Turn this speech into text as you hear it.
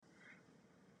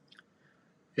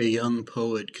A young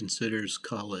poet considers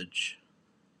college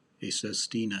a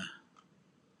sestina.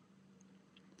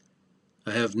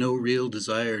 I have no real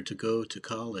desire to go to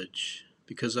college,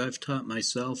 because I've taught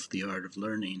myself the art of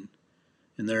learning,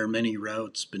 and there are many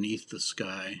routes beneath the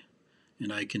sky,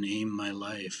 and I can aim my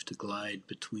life to glide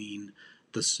between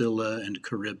the Scylla and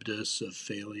Charybdis of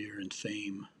failure and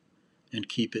fame, and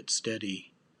keep it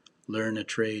steady, learn a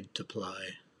trade to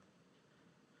ply.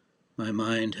 My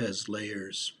mind has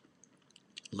layers,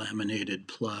 laminated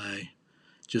ply,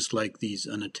 just like these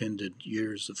unattended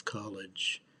years of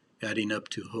college, adding up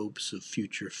to hopes of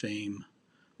future fame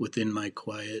within my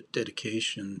quiet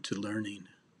dedication to learning.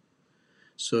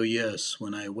 So yes,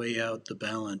 when I weigh out the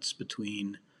balance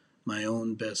between my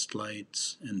own best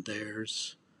lights and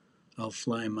theirs, I'll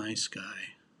fly my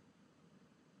sky.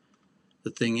 The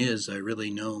thing is, I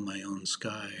really know my own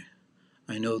sky.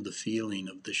 I know the feeling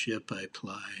of the ship I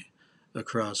ply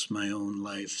across my own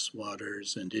life's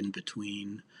waters, and in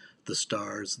between the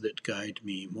stars that guide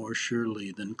me more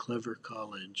surely than clever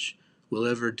college will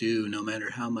ever do, no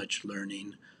matter how much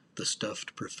learning the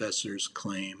stuffed professors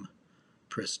claim,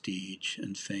 prestige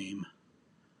and fame.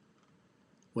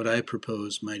 What I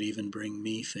propose might even bring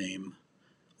me fame,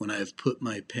 when I have put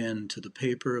my pen to the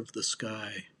paper of the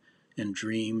sky and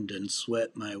dreamed and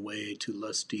sweat my way to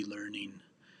lusty learning,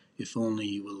 if only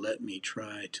you will let me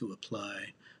try to apply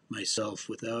myself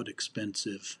without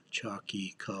expensive,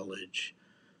 chalky college,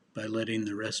 by letting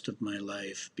the rest of my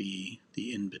life be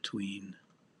the in-between.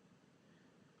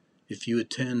 If you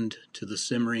attend to the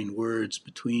simmering words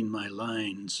between my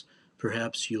lines,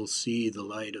 perhaps you'll see the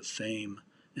light of fame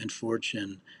and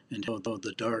fortune, and how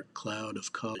the dark cloud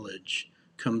of college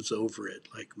comes over it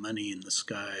like money in the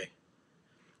sky,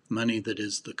 money that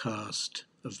is the cost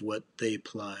of what they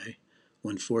ply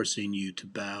when forcing you to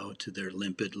bow to their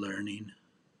limpid learning.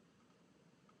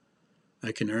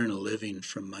 I can earn a living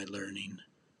from my learning,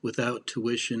 without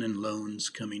tuition and loans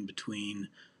coming between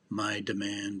my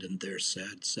demand and their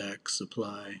sad sack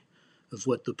supply of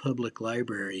what the public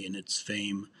library in its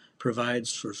fame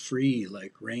provides for free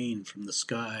like rain from the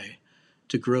sky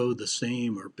to grow the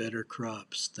same or better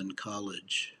crops than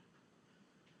college.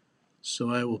 So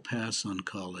I will pass on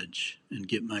college and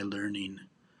get my learning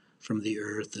from the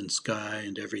earth and sky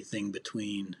and everything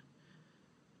between.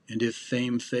 And if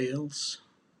fame fails,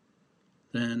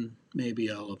 then maybe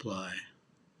I'll apply.